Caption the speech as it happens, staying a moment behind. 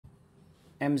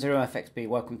M0FXB,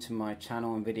 welcome to my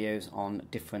channel and videos on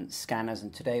different scanners,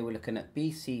 and today we're looking at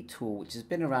bcTool, which has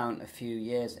been around a few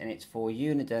years, and it's for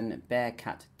Uniden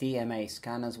Bearcat DMA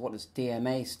scanners. What does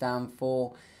DMA stand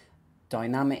for?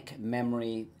 Dynamic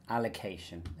Memory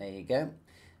Allocation. There you go.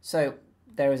 So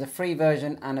there is a free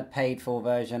version and a paid for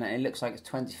version, and it looks like it's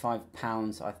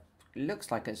 £25. It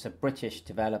looks like it's a British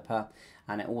developer,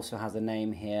 and it also has a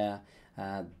name here,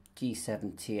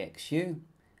 G7TXU.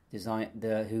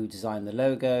 Who designed the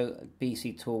logo.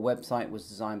 bcTool website was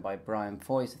designed by Brian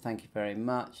Foy, so thank you very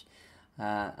much.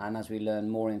 And as we learn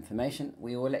more information,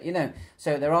 we will let you know.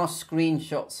 So there are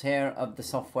screenshots here of the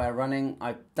software running.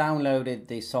 I've downloaded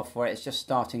the software. It's just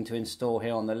starting to install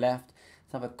here on the left.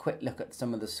 Let's have a quick look at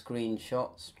some of the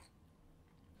screenshots.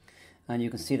 And you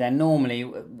can see there,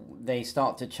 normally they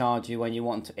start to charge you when you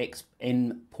want to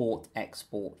import,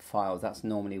 export files. That's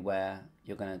normally where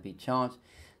you're going to be charged.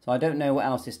 So I don't know what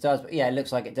else this does, but yeah, it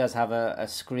looks like it does have a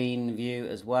screen view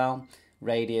as well,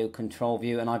 radio control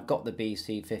view, and I've got the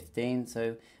BC15,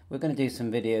 so we're going to do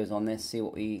some videos on this, see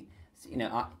what we,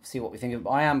 see what we think of.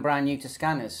 I am brand new to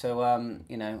scanners, so I'm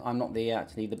not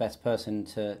actually the best person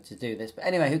to do this, but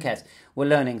anyway, who cares? We're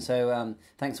learning. So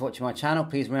thanks for watching my channel.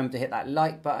 Please remember to hit that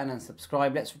like button and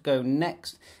subscribe. Let's go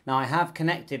next. Now I have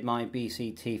connected my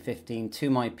BCT15 to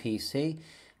my PC.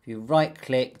 If you right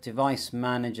click Device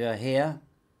Manager here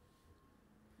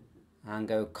and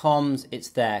go comms, it's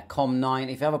there, COM9.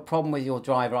 If you have a problem with your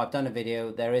driver, I've done a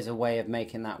video, there is a way of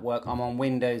making that work. I'm on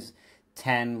Windows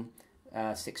 10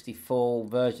 64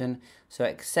 version, so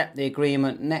accept the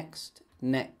agreement, next.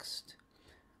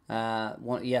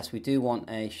 Yes, we do want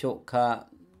a shortcut,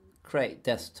 create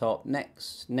desktop,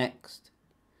 next,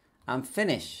 and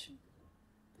finish.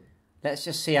 Let's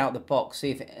just see out the box, see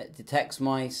if it detects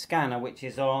my scanner, which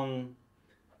is on,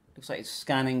 looks like it's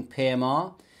scanning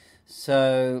PMR.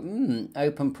 So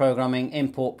open programming,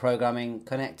 import programming,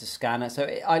 connect to scanner. So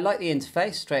I like the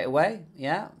interface straight away.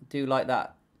 Yeah, do like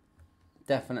that,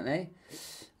 definitely.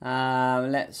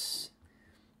 Let's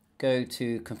go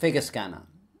to configure scanner,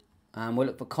 and we'll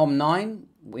look for COM9.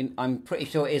 I'm pretty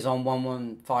sure it is on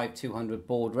 115200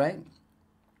 baud rate.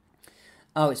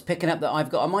 Oh, it's picking up that I've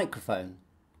got a microphone.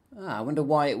 I wonder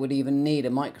why it would even need a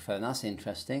microphone. That's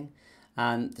interesting.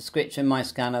 And description, my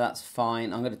scanner, that's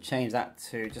fine. I'm going to change that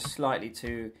to just slightly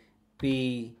to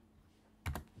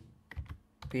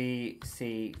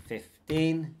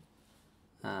BC15.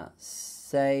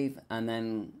 Save, and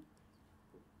then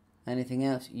anything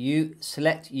else. You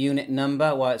select unit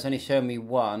number. Well, it's only showing me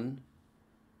one.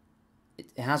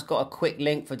 It has got a quick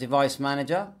link for Device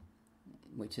Manager,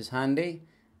 which is handy.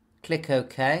 Click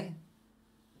OK.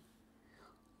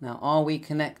 Now, are we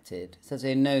connected? It says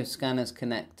here no scanners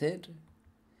connected.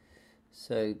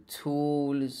 So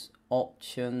tools,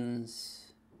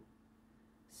 options,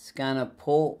 scanner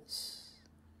ports.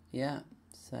 Yeah,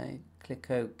 say click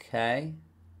OK.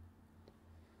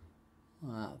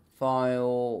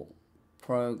 File,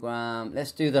 program.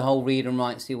 Let's do the whole read and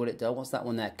write, see what it does. What's that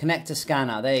one there? Connect to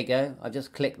scanner. There you go. I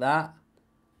just clicked that.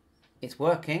 It's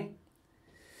working.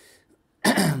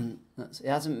 It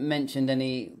hasn't mentioned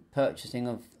any purchasing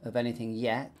of anything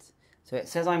yet. So it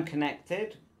says I'm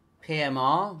connected.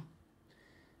 PMR.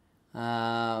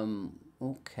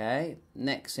 Okay.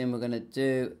 Next thing we're going to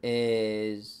do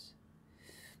is,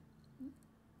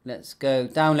 let's go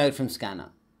download from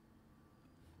scanner.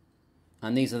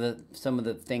 And these are some of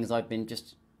the things I've been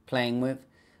just playing with.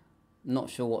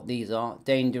 Not sure what these are.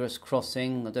 Dangerous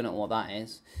crossing. I don't know what that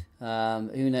is. So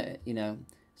I'm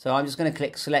just going to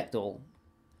click select all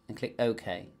and click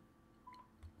OK.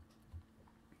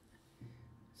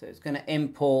 So it's going to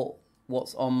import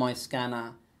what's on my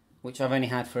scanner, which I've only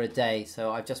had for a day.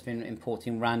 So I've just been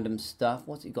importing random stuff.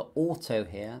 What's it got? Auto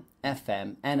here,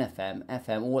 FM, NFM,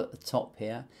 FM, all at the top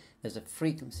here. There's a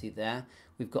frequency there.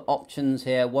 We've got options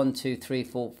here, 1, 2, 3,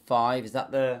 4, 5. Is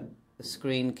that the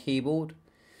screen keyboard?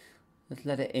 Let's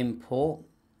let it import.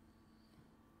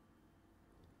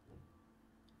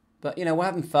 But we're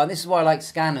having fun. This is why I like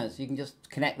scanners. You can just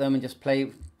connect them and just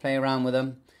play around with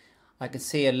them. I can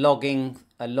see a logging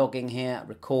here,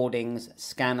 recordings,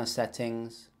 scanner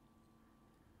settings.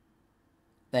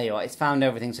 There you are. It's found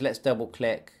everything. So let's double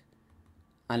click.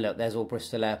 And look, there's all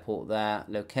Bristol Airport there.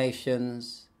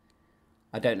 Locations.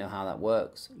 I don't know how that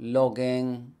works.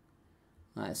 Logging.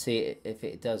 Let's see if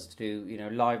it does do,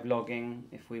 live logging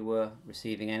if we were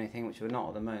receiving anything, which we're not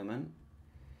at the moment.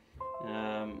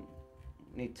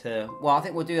 Well, I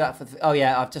think we'll do that for, oh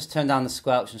yeah, I've just turned down the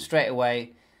squelch and straight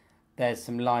away there's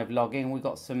some live logging. We've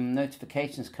got some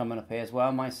notifications coming up here as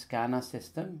well, my scanner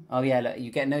system. Oh yeah, look,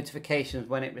 you get notifications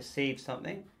when it receives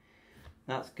something.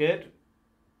 That's good.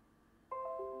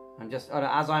 I'm just,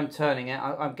 as I'm turning it,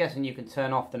 I'm guessing you can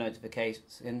turn off the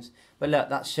notifications. But look,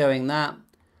 that's showing that.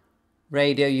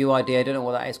 Radio UID, I don't know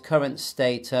what that is. Current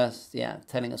status, yeah,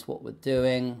 telling us what we're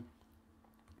doing.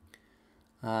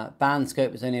 Band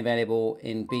scope is only available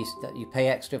in BC, you pay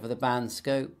extra for the band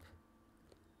scope.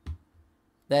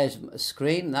 There's a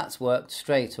screen, that's worked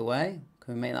straight away.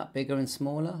 Can we make that bigger and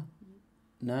smaller?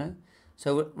 No.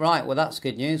 So, right, well that's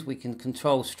good news. We can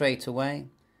control straight away.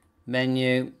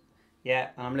 Menu. Yeah,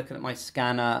 and I'm looking at my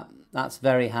scanner. That's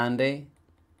very handy.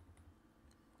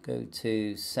 Go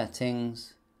to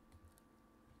settings.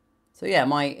 So yeah,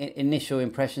 my initial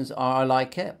impressions are I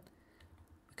like it.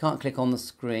 We can't click on the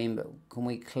screen, but can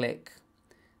we click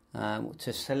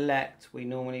to select? We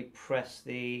normally press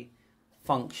the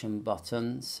function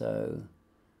button. So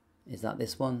is that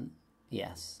this one?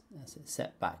 Yes, that's it.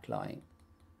 Set backlight.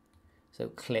 So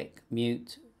click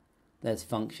mute. There's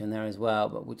function there as well,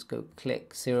 but we'll just go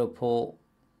click serial port.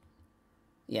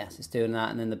 Yes, it's doing that.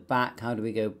 And then the back, how do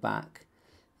we go back?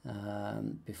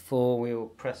 Before we were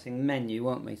pressing menu,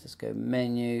 weren't we? Just go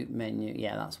menu, menu.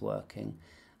 Yeah, that's working.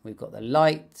 We've got the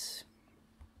light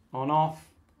on,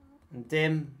 off, and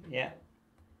dim. Yeah,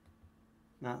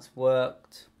 that's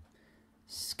worked.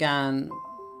 Scan,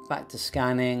 back to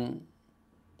scanning.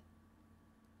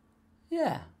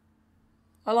 Yeah,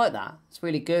 I like that. It's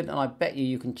really good, and I bet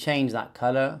you can change that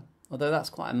color. Although that's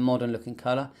quite a modern looking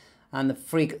color. And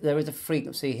there is a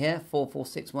frequency here,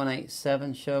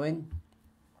 446187 showing.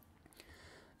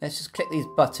 Let's just click these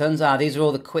buttons. These are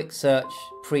all the quick search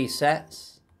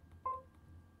presets.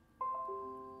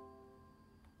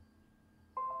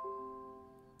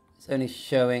 It's only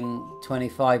showing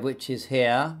 25, which is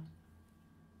here.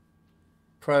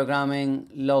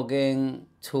 Programming, logging,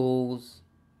 tools,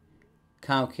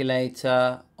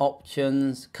 calculator,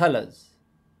 options, colors.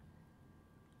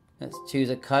 Let's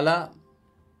choose a color.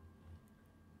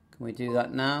 Can we do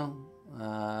that now?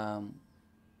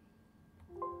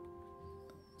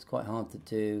 It's quite hard to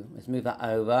do. Let's move that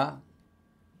over.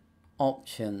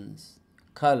 Options,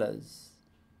 colors.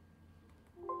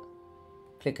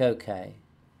 Click OK.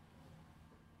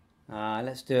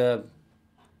 Let's do a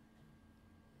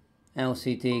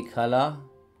LCD color.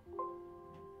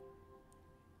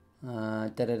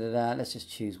 Let's just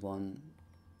choose one.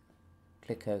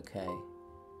 Click OK.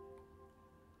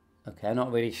 Okay, I'm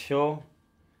not really sure.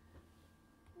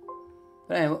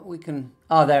 But anyway, we can...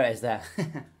 Oh, there it is there.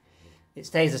 It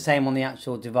stays the same on the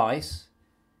actual device.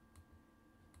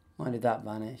 Why did that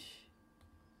vanish?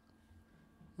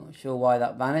 Not sure why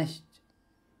that vanished.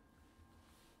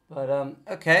 But,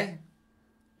 okay.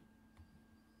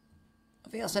 I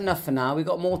think that's enough for now. We've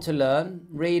got more to learn.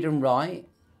 Read and write.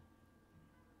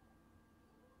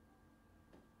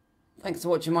 Thanks for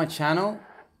watching my channel.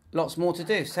 Lots more to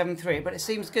do. 7.3. But it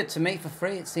seems good to me for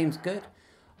free. It seems good.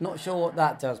 Not sure what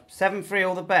that does. 7.3,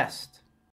 all the best.